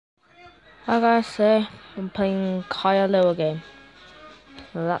Hi guys, so I'm playing higher lower game.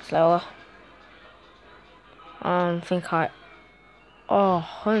 So that's lower. Think I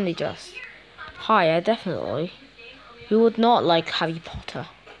only just higher, definitely. Who would not like Harry Potter?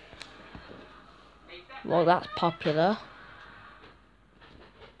 Well, that's popular.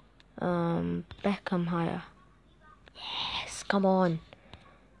 Beckham higher. Yes, come on.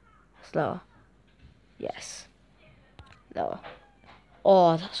 Slower. Yes. Lower.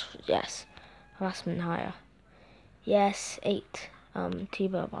 Oh, that's yes. Harassment higher. Yes, 8.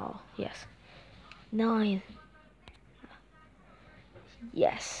 T-Mobile. Yes. 9.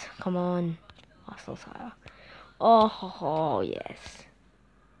 Yes, come on. Hostels higher. Oh, yes.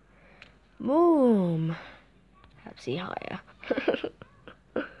 Boom. Pepsi higher.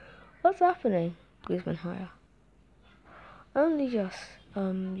 What's happening? Griezmann higher. Only just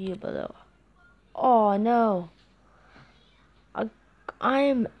you below. Oh no.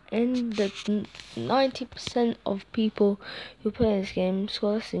 I'm in the 90% of people who play this game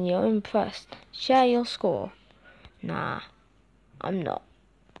score less than you. I'm impressed. Share your score. Nah, I'm not.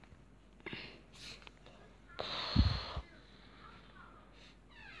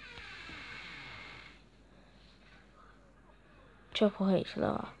 Triple H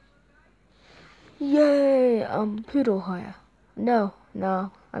lower. Yay! Poodle higher. No,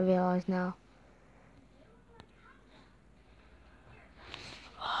 I realise now.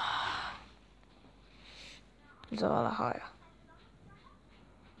 Zola higher.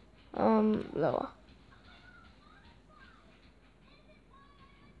 Lower.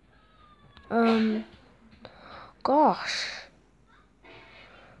 Gosh.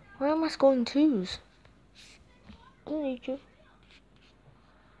 Why am I scoring 2s? Don't need you.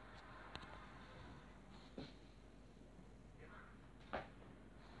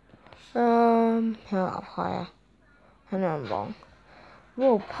 Higher. I know I'm wrong.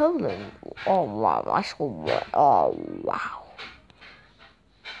 Whoa, Poland. Oh wow, I scored what? Oh wow.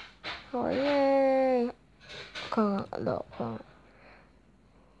 Oh yay. Look.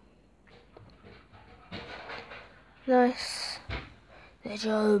 Nice. The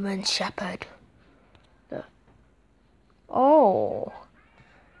German Shepherd. Look. Oh.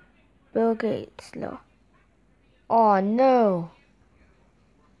 Bill Gates. Look. Oh no.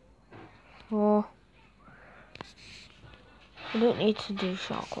 Oh. I don't need to do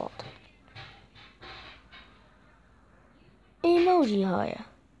chocolate. Emoji higher.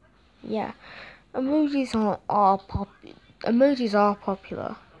 Yeah. Emojis are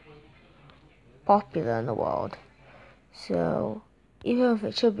popular in the world. So even if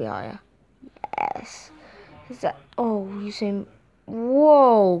it should be higher. Yes. Is that you say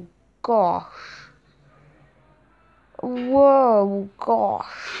whoa gosh. Whoa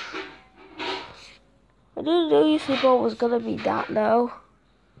gosh. I didn't know Usain Bolt was gonna be that low.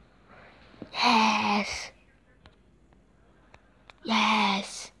 Yes.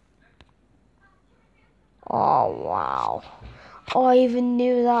 Yes. Oh wow. Oh, I even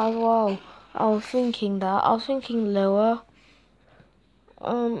knew that as well. I was thinking that. I was thinking lower.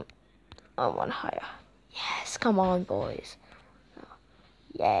 I want higher. Yes, come on, boys.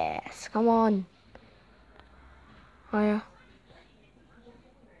 Yes, come on. Higher.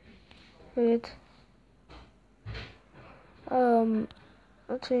 Good.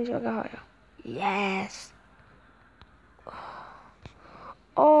 Let's change it higher. Yes.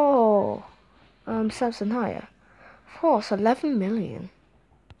 Oh. Samson higher. Force 11 million.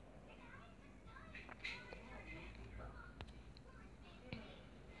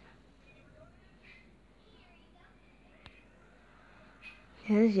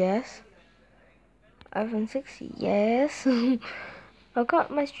 Yes. iPhone 60. Yes. I got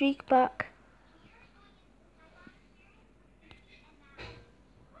my streak back.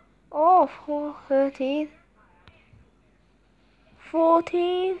 Oh, 13.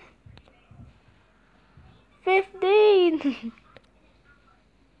 14. 15.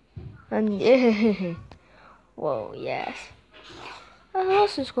 And yeah. Whoa, yes. That's an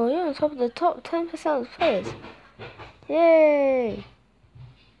awesome score. You're on top of the top 10% of players. Yay!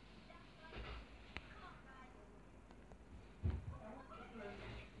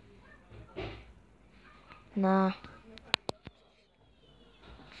 Nah.